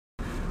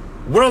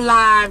We're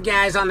live,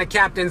 guys, on the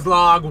Captain's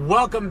Log.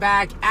 Welcome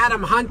back,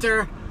 Adam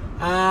Hunter.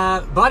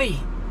 Buddy,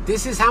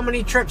 this is how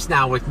many trips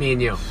now with me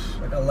and you?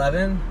 Like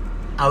 11?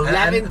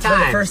 11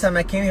 times. The first time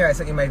I came here, I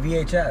sent you my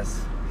VHS.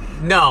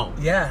 No.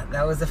 Yeah,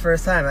 that was the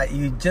first time.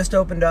 You just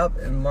opened up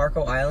in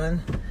Marco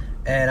Island,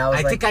 and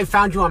I think I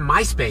found you on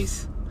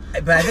MySpace.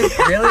 But I think,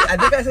 really? I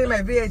think I sent you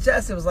my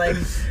VHS. It was like,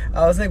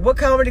 I was like, what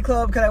comedy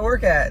club can I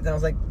work at? And I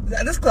was like,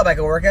 this club I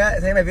can work at. I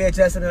sent you my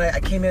VHS, and then I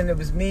came in, it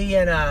was me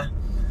and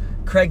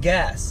Craig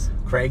Gass.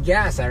 Craig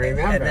Gass, I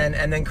remember.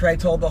 And then Craig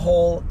told the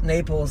whole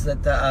Naples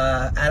that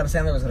Adam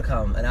Sandler was going to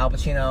come, and Al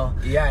Pacino.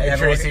 Yeah,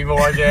 and Tracy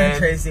Morgan.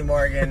 Tracy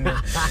Morgan.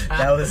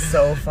 That was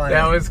so funny.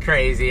 That was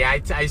crazy.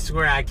 I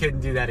swear I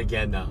couldn't do that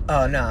again, though.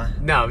 Oh, no.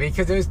 No,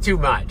 because it was too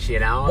much, you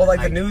know? Well,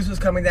 like, the news was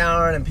coming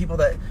down, and people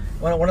that...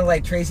 One of,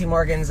 like, Tracy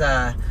Morgan's...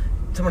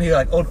 someone he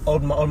like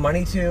owed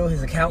money to,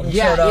 his accountant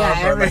showed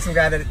up, or like some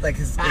guy that like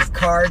his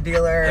car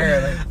dealer.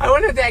 Or like, I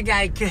wonder if that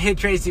guy could hit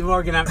Tracy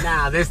Morgan up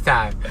now this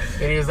time,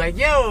 and he was like,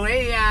 "Yo,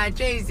 hey,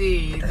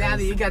 Tracy, now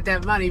that you got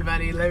that money,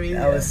 buddy, let me."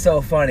 That was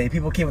so funny.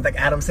 People came with like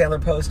Adam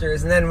Sandler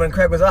posters, and then when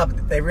Craig was up,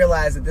 they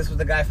realized that this was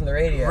the guy from the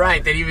radio.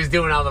 Right, that he was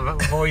doing all the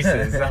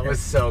voices. That was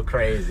so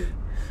crazy.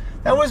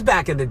 That was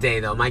back in the day,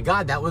 though. My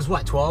God, that was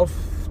what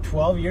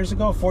 12 years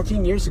ago,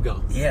 14 years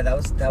ago. Yeah,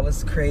 that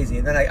was crazy.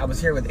 And then I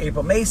was here with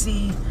April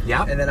Macy.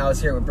 Yep. And then I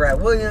was here with Brad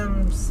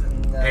Williams.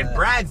 And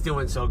Brad's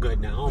doing so good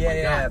now. Oh my God.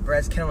 Yeah,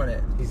 Brad's killing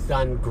it. He's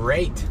done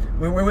great.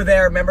 We were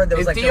there. Remember there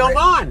was like Theo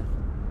gone?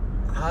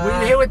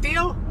 Were you here with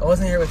Theo? I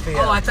wasn't here with Theo.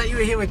 Oh, I thought you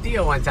were here with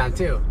Theo one time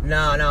too.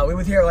 No, we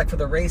were here like for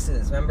the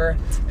races, remember?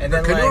 And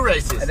then canoe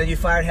races. And then you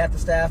fired half the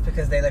staff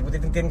because they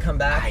didn't come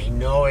back. I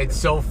know, it's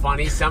so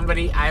funny.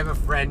 I have a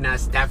friend,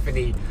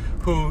 Stephanie,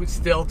 who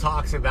still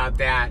talks about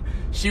that.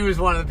 She was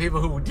one of the people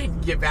who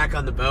didn't get back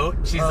on the boat.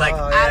 She's like,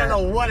 I don't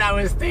know what I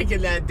was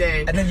thinking that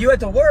day. And then you had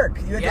to work.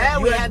 We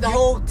had the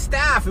whole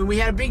staff, and we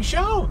had a big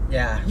show.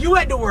 Yeah. You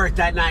had to work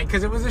that night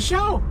because it was a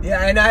show.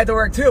 Yeah, and I had to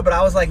work too, but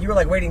I was like, you were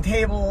like waiting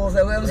tables.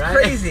 It was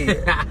crazy.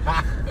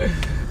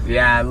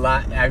 Yeah,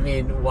 I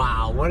mean,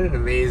 wow, what an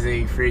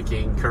amazing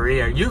freaking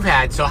career you've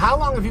had. So how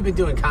long have you been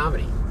doing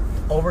comedy?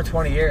 Over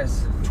 20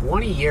 years.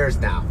 20 years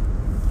now.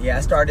 Yeah,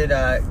 I started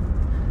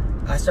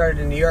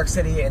in New York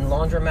City in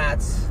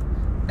laundromats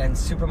and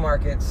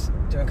supermarkets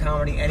doing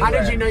comedy anywhere.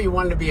 How did you know you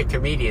wanted to be a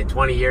comedian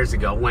 20 years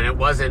ago when it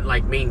wasn't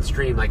like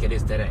mainstream like it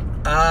is today?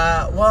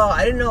 Well,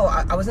 I didn't know.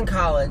 I was in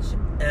college,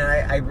 and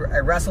I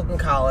wrestled in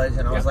college,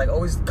 and I was like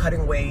always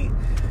cutting weight,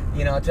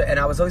 you know, and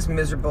I was always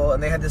miserable.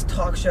 And they had this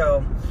talk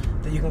show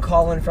that you can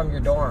call in from your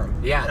dorm.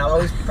 Yeah. And I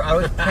always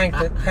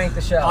prank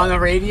the show. On the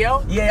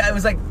radio? Yeah, it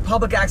was like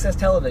public access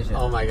television.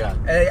 Oh my God.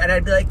 And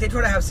I'd be like, they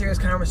try to have serious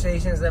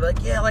conversations, and they'd be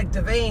like, yeah, like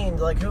Devane,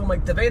 like who? I'm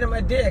like, Devane and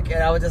my dick.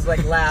 And I would just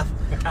like laugh.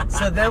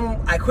 So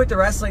then I quit the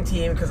wrestling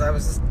team because I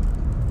was just,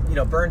 you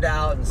know, burned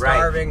out and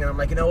starving. And I'm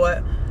like, you know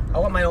what? I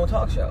want my own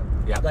talk show.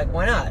 Yeah. Like,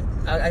 why not?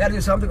 I got to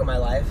do something with my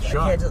life. Sure.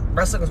 I can't just,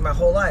 wrestling was my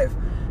whole life.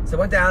 So I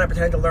went down, I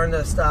pretended to learn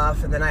the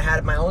stuff, and then I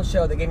had my own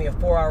show. They gave me a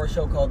 4-hour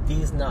show called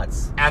These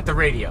Nuts. At the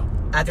radio?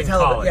 At the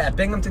television. Yeah,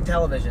 Binghamton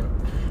Television.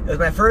 It was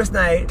my first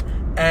night,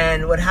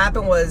 and what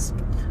happened was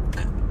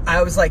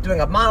I was like doing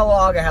a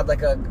monologue. I had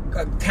like a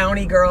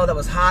townie girl that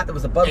was hot, that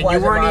was a Budweiser model.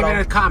 And you weren't even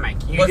a comic.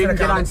 You didn't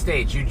get on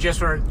stage. You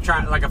just were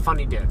trying like a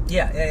funny dude.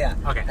 Yeah.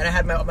 Okay. And I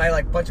had my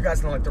like bunch of guys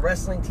from like the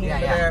wrestling team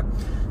there.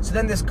 So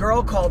then this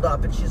girl called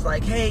up, and she's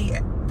like, hey,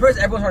 first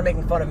everyone started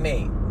making fun of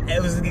me. It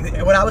was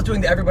what I was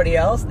doing to everybody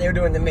else, they were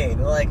doing to me.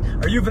 They're like,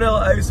 are you Vanilla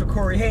Ice or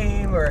Corey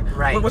Haim? Or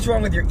what's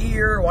wrong with your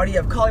ear? Why do you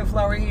have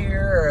cauliflower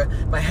ear?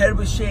 Or my head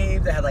was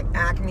shaved, I had like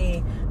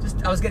acne.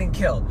 I was getting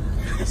killed.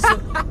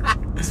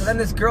 So then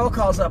this girl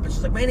calls up and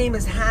she's like, my name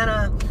is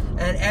Hannah,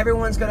 and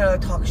everyone's gonna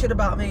talk shit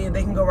about me and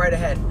they can go right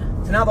ahead.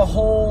 So now the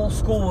whole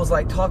school was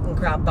like talking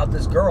crap about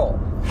this girl.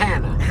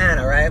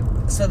 Hannah, right?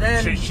 So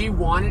then she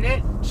wanted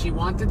it? She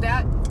wanted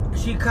that?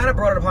 She kind of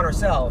brought it upon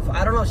herself.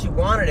 I don't know if she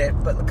wanted it,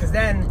 but because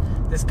then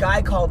this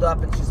guy called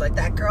up and she's like,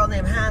 that girl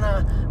named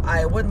Hannah,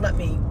 I wouldn't let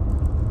me,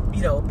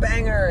 you know,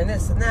 bang her and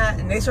this and that.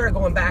 And they started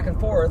going back and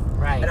forth.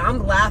 Right. And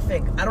I'm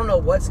laughing. I don't know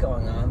what's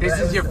going on. This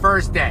is your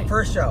first day?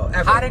 First show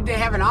ever. How did they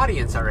have an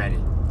audience already?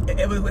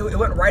 It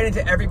went right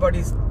into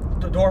everybody's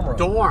dorm room.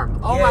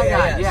 Oh my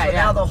God. Yeah.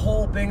 Now the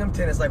whole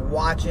Binghamton is like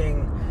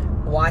watching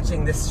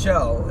this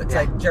show. It's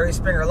like Jerry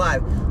Springer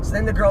Live. So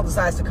then the girl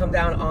decides to come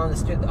down on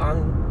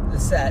the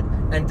set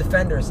and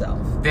defend herself.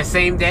 The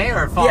same day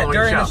or following the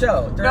show? Yeah, during the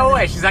show. No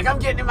way. She's like, I'm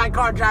getting in my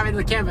car driving to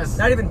the campus.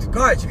 Not even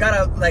car. She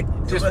gotta like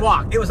just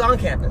walk. It was on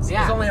campus. Yeah.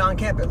 It was only on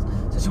campus.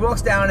 So she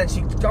walks down and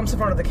she jumps in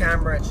front of the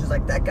camera and she's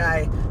like, that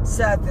guy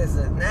Seth is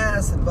an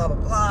ass and blah blah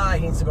blah.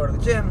 He needs to go to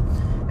the gym.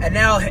 And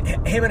now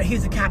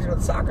he's the captain of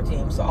the soccer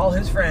team, so all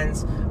his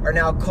friends are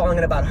now calling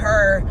in about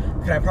her.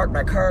 Can I park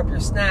my car up your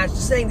snatch?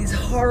 Just saying these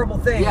horrible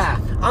things. Yeah.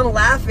 I'm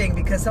laughing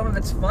because some of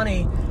it's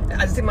funny. I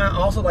just think I'm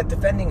also like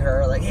defending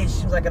her. Like, hey, she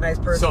seems like a nice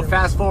person. So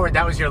fast forward,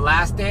 that was your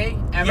last day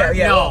ever?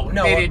 Yeah.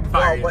 No, they didn't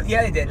fire you.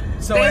 Yeah, they did.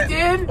 So they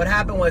did? What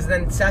happened was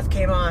then Seth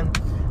came on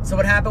So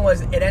what happened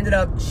was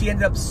she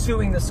ended up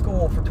suing the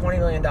school for $20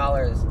 million.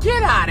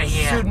 Get out of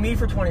here. Sued me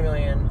for $20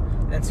 million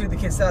and sued the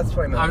kids for $20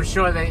 million. I'm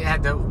sure they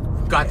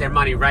got their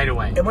money right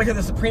away. It went to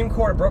the Supreme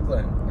Court of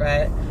Brooklyn,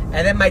 right?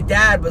 And then my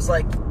dad was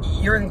like,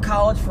 "You're in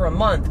college for a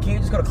month. Can you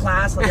just go to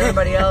class like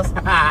everybody else?"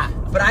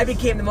 But I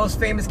became the most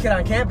famous kid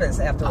on campus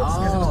afterwards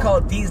because it was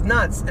called D's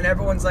Nuts, and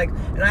everyone's like,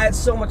 and I had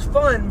so much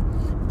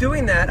fun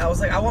doing that. I was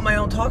like, I want my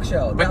own talk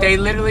show. But they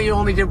literally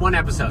only did one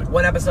episode.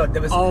 One episode.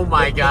 There was. Oh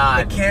my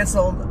God! They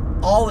canceled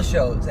all the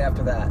shows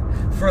after that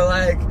for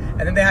like,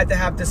 and then they had to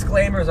have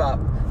disclaimers up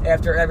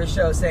after every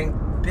show saying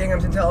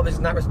Binghamton Television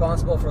is not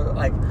responsible for,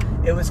 like,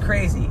 it was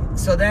crazy.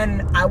 So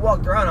then I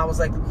walked around, I was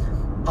like,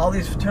 all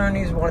these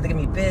fraternities wanted to give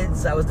me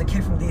bids. I was the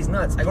kid from D's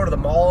Nuts. I go to the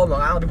mall in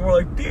Long Island, people were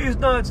like, D's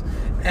Nuts.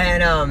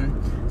 And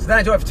so then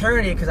I joined a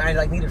fraternity because I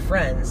like needed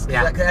friends. Cause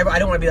I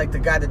don't want to be like the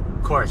guy that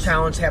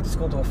challenged half the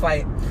school to a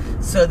fight.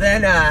 So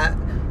then,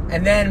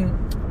 and then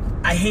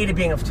I hated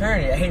being a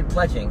fraternity. I hated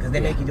pledging because they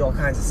make you do all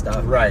kinds of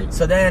stuff. Right.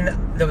 So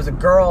then there was a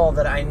girl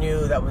that I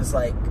knew that was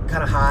like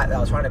kind of hot that I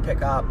was trying to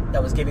pick up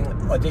that was giving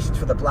auditions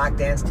for the black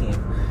dance team.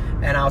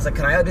 And I was like,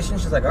 can I audition?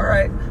 She's like, all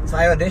right. So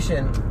I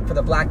auditioned for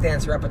the black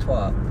dance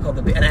repertoire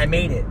and I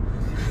made it.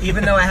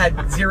 Even though I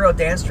had zero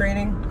dance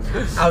training,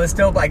 I was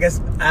still, I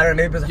guess, I don't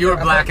know, maybe it was you were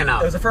blacking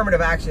out. It was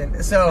affirmative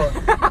action. So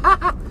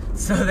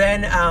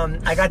then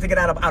I got to get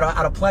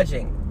out of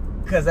pledging.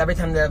 Because every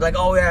time they're like,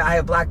 oh yeah, I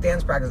have black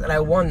dance practice, and I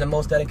won the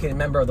most dedicated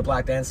member of the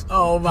black dance.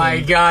 Oh my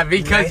God!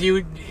 Because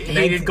you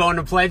hated going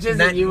to pledges,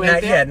 and you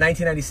went there? Yeah,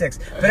 1996.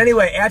 But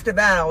anyway, after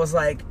that, I was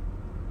like,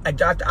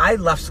 I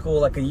left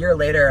school like a year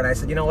later, and I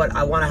said, you know what?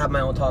 I want to have my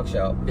own talk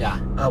show. Yeah.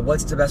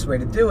 What's the best way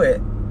to do it?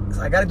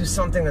 I got to do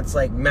something that's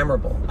like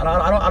memorable. I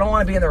don't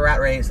want to be in the rat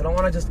race. I don't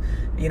want to just,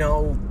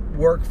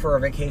 work for a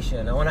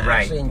vacation. I want to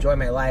actually enjoy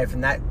my life.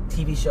 And that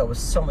TV show was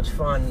so much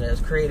fun, and it was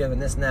creative and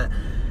this and that.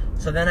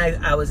 So then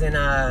I was in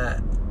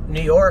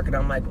New York, and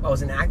I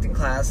was in acting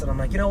class, and I'm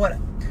like, you know what?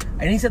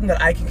 I need something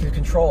that I can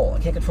control. I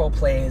can't control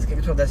plays, I can't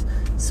control this.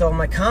 So I'm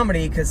like,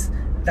 comedy, because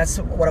that's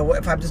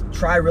if I just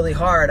try really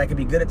hard, I could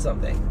be good at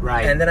something.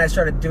 Right. And then I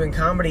started doing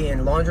comedy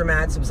in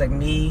laundromats. It was like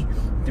me,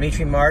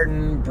 Dimitri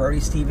Martin,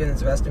 Brody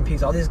Stevens, rest in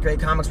peace. All these great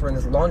comics were in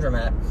this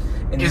laundromat.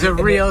 It's a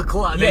real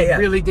club. They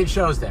really did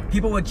shows there.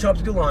 People would show up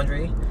to do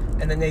laundry,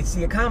 and then they'd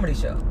see a comedy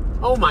show.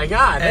 Oh my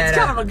God, that's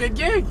kind of a good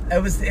gig.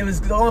 It was the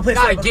only place.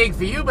 Not a gig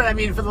for you, but I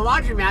mean for the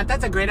laundromat,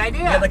 that's a great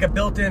idea. Yeah, like a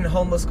built-in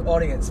homeless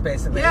audience,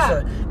 basically.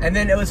 Yeah. So, and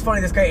then it was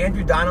funny. This guy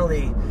Andrew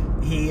Donnelly,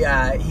 he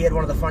had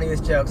one of the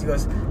funniest jokes. He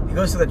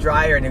goes to the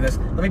dryer and he goes,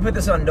 "Let me put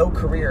this on No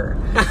Career."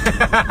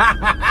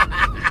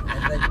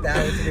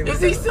 Is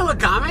he still a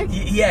comic?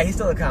 Yeah, he's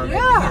still a comic.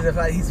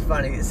 Yeah, he's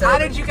funny. So, how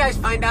did you guys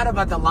find out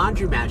about the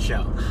laundromat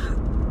show?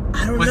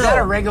 I don't know. Was that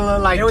a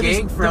regular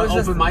gig for an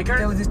open micer?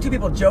 There was these two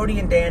people, Jody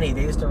and Danny.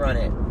 They used to run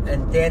it,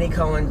 and Danny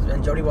Cohen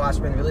and Jody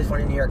Washburn, really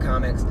funny New York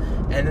comics.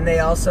 And then they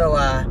also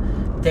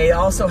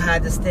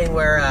had this thing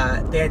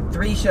where they had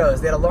three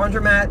shows. They had a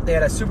laundromat, they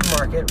had a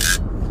supermarket,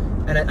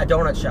 and a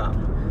donut shop.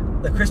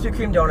 The Krispy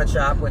Kreme donut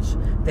shop, which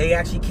they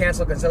actually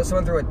canceled because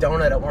someone threw a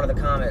donut at one of the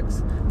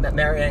comics,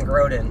 Marianne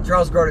Grodin,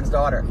 Charles Grodin's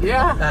daughter.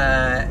 Yeah.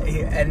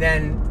 And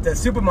then the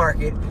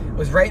supermarket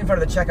was right in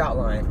front of the checkout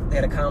line. They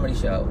had a comedy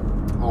show.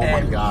 Oh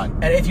my God.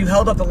 And if you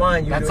held up the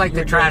line, that's like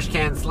the trash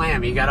can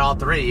slam. You got all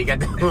three. You got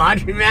the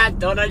laundromat,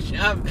 donut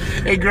shop,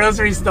 and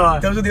grocery store.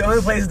 Those were the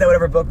only places that would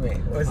ever book me.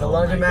 It was the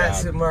laundromat,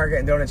 supermarket,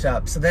 and donut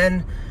shop. So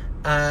then,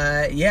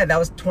 that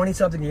was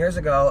 20-something years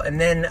ago. And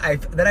then I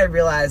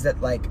realized that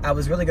I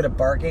was really good at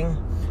barking,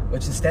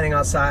 which is standing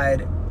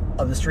outside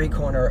of the street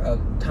corner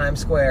of Times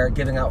Square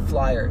giving out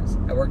flyers.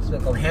 I worked at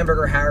something called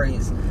Hamburger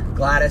Harry's.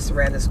 Gladys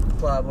ran this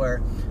club where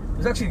there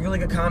was actually really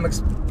good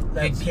comics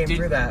that came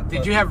through that.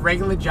 Did you have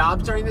regular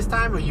jobs during this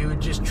time, or you were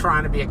just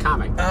trying to be a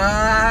comic?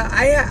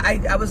 I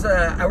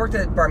worked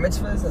at bar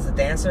mitzvahs as a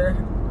dancer,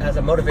 as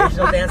a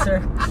motivational dancer.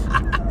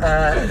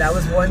 That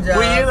was one job.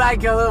 Were you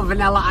like a little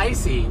Vanilla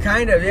Icy?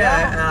 Kind of,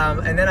 yeah.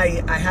 And then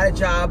I had a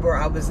job where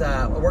I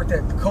worked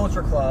at the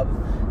Culture Club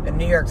in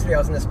New York City. I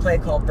was in this play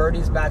called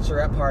Birdie's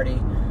Bachelorette Party,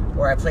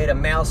 where I played a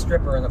male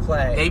stripper in the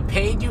play. They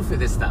paid you for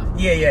this stuff?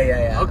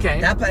 Yeah.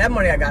 Okay. That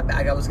money I got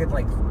back, I was getting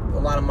a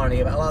lot of money.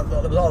 It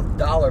was all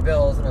dollar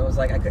bills, and it was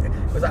like I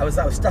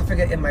was stuffing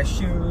it in my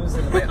shoes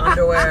and my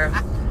underwear.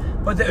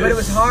 But it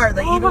was hard.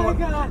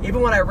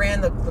 Even when I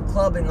ran the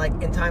club in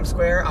Times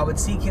Square, I would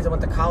see kids I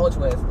went to college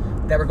with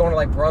that were going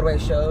to Broadway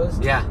shows.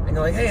 Yeah. And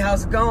they're like, "Hey,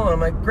 how's it going?" I'm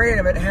like, "Great.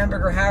 I'm at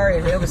Hamburger Harry."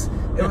 And it was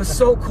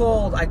so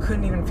cold I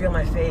couldn't even feel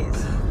my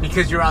face.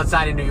 Because you're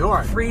outside in New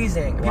York.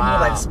 Freezing. Wow.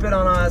 People would spit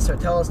on us or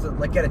tell us to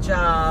get a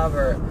job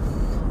or.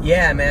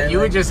 Yeah, man. You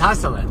were just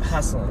hustling.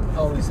 Hustling.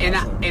 Always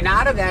hustling. And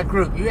out of that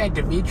group, you had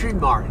Dimitri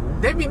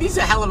Martin. I mean, these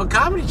are hell of a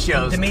comedy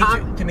shows.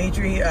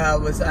 Dimitri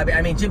was,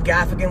 Jim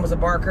Gaffigan was a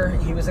barker.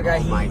 He was a guy,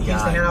 he used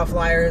to hand out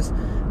flyers.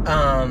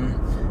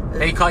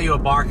 They call you a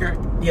barker?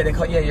 Yeah,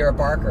 you're a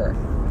barker.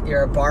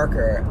 You're a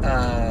barker.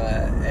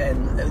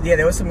 And yeah,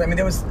 there was some,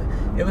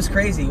 It was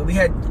crazy. We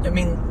had, I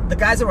mean, the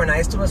guys that were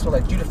nice to us were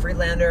like Judah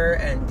Friedlander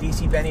and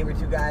DC Benny were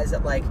two guys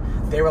that like,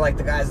 they were like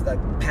the guys that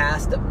like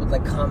passed that would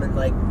like come and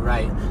like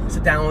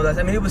sit down with us.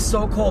 I mean, it was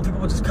so cold. People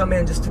would just come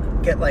in just to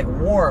get like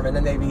warm, and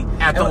then they'd be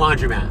at the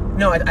laundromat.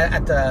 No,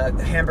 at the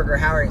Hamburger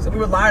Harry's. And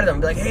we would lie to them,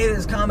 be like, "Hey,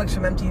 there's comics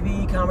from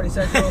MTV, Comedy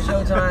Central,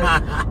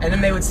 Showtime," and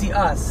then they would see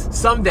us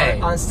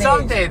someday on stage.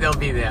 Someday they'll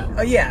be there.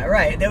 Oh yeah,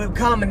 right. They would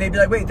come and they'd be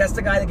like, "Wait, that's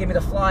the guy that gave me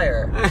the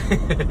flyer."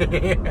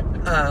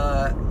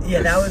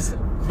 Yeah, that was.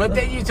 But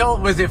then you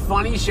told, was it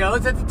funny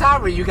shows at the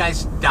time, where you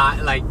guys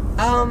died like?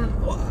 I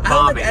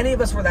don't think any of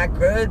us were that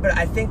good, but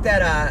I think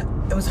that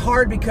it was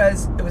hard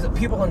because it was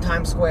people in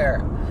Times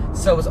Square,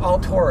 so it was all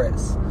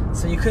tourists.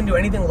 So you couldn't do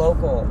anything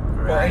local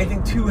or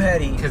anything too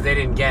heady because they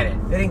didn't get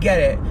it. They didn't get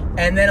it,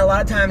 and then a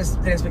lot of times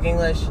they didn't speak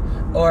English,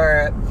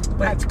 but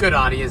that's a good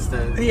audience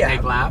to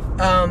make laugh.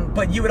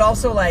 But you would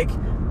also like.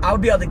 I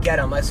would be able to get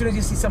them. As soon as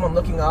you see someone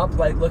looking up,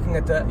 like looking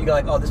at you go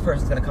like, oh, this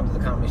person's going to come to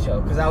the comedy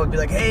show. Because I would be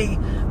like, hey,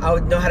 I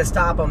would know how to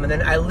stop them. And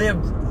then I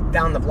lived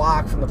down the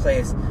block from the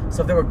place.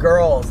 So if there were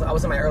girls, I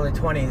was in my early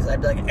 20s, I'd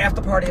be like, after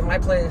party at my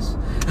place.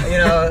 You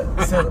know,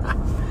 so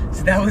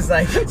that was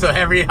like... So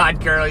every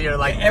hot girl, you're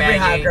like every begging,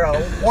 hot girl.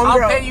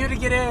 I'll pay you to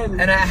get in.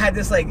 And I had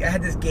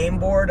this game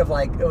board of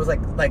like, it was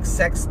like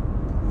sex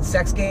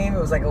game. It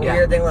was like a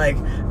weird thing, like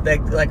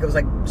it was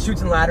like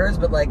Chutes and Ladders,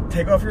 but like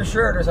take off your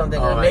shirt or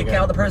something, or make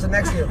out the person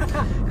next to you.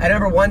 I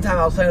remember one time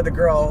I was playing with a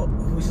girl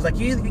who was like,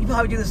 you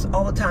probably do this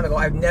all the time. I go,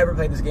 I've never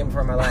played this game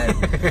before in my life.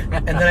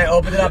 And then I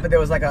opened it up and there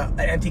was like an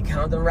empty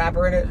condom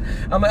wrapper in it.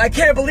 I'm like, I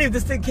can't believe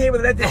this thing came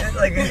with an empty,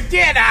 like,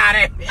 get out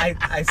of here.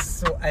 I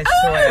swear.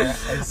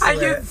 I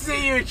can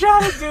see you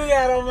trying to do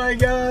that. Oh my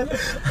god,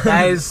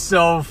 that is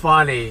so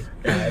funny.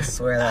 I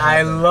swear that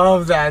I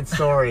love that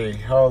story.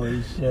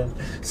 Holy shit.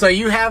 So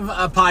you have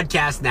a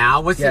podcast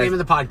now. What's the name of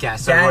the podcast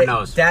so everyone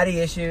knows? Daddy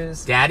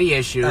Issues. Daddy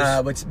Issues.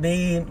 It's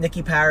me,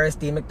 Nikki Paris,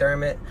 Dee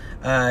McDermott.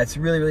 It's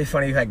really, really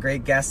funny. We've had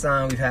great guests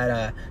on. We've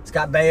had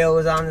Scott Baio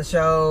was on the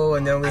show,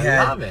 and then we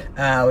had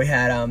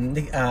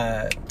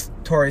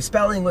Tori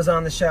Spelling was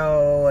on the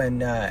show,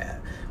 and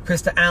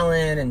Krista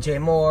Allen and Jay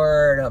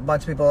Moore and a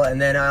bunch of people, and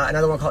then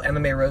another one called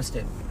MMA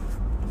Roasted.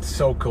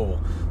 So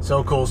cool.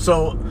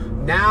 So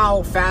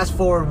now fast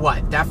forward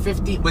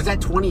was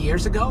that 20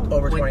 years ago?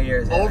 Over 20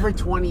 years. Yeah. Over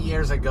 20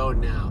 years ago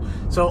now.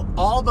 So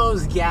all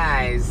those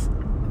guys,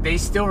 they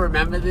still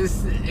remember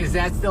this? Is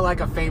that still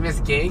like a famous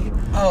gig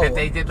that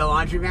they did the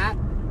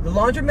laundromat? The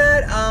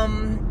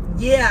laundromat,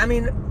 yeah, I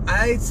mean,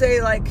 I'd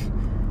say like,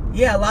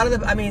 yeah, a lot of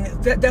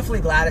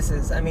definitely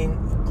Gladys's. I mean,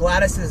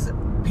 Gladys's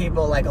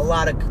people, like a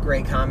lot of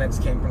great comics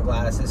came from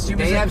Gladys's. Did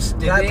they have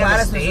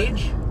a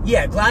stage?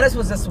 Yeah, Gladys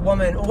was this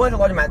woman. Well, the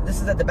laundromat.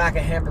 This is at the back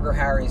of Hamburger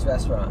Harry's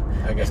restaurant.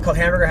 Okay. It's called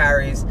Hamburger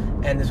Harry's,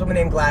 and this woman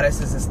named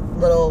Gladys is this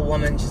little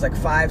woman. She's like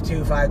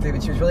 5'2", 5'3",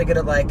 but she was really good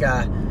at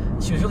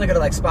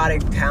like spotting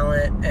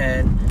talent,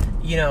 and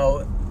you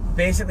know,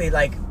 basically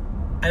like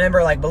I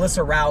remember like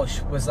Melissa Rauch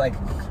from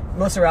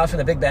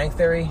The Big Bang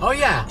Theory. Oh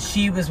yeah.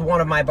 She was one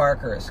of my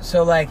barkers.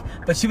 So like,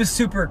 but she was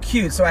super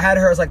cute. So I had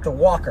her as like the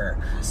walker.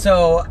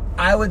 So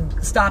I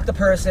would stop the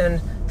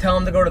person, tell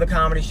them to go to the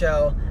comedy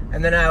show,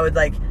 and then I would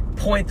like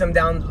point them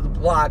down the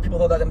block. People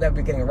thought that they'd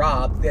be getting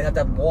robbed. They'd have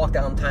to walk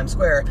down Times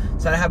Square.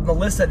 So I'd have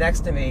Melissa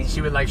next to me.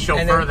 She would like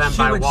chauffeur them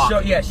by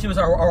walking. Yeah, she was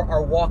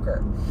our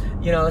walker.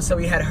 You know, so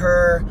we had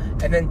her,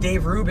 and then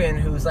Dave Rubin,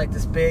 who's like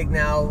this big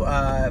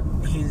now,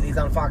 he's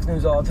on Fox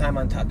News all the time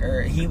on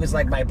Tucker. He was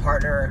like my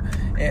partner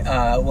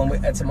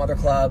at some other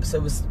clubs. So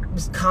it was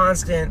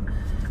constant.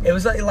 It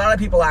was like, a lot of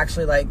people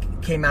actually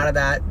like came out of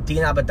that.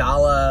 Dean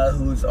Abdallah,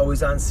 who's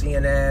always on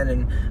CNN,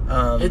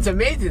 and it's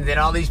amazing that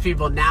all these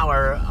people now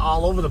are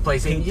all over the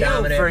place. And you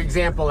know, for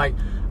example, like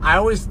I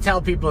always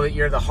tell people that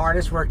you're the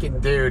hardest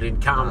working dude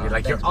in comedy.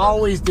 Like you're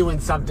always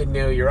doing something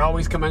new. You're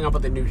always coming up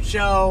with a new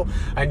show,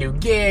 a new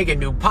gig, a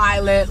new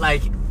pilot.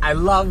 Like I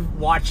love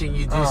watching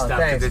you do stuff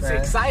because it's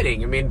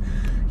exciting. I mean,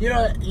 you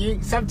know,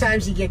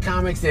 sometimes you get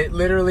comics that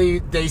literally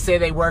they say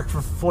they work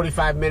for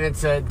 45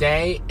 minutes a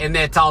day, and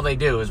that's all they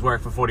do is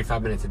work for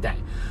 45 minutes a day.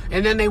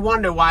 And then they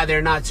wonder why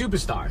they're not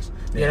superstars,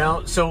 you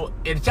know? So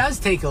it does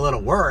take a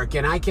little work,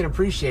 and I can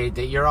appreciate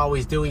that you're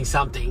always doing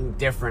something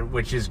different,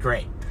 which is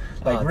great.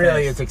 Like,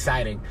 really, it's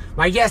exciting.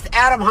 My guest,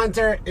 Adam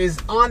Hunter, is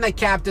on the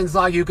Captain's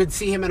Log. You can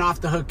see him in Off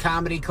the Hook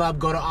Comedy Club.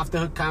 Go to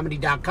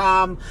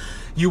offthehookcomedy.com.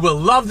 You will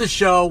love the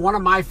show. One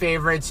of my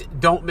favorites.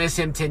 Don't miss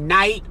him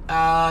tonight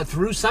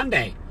through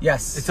Sunday.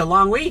 Yes. It's a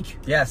long week.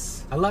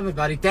 Yes. I love it,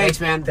 buddy.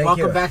 Thanks, man.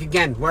 Welcome back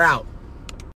again. We're out.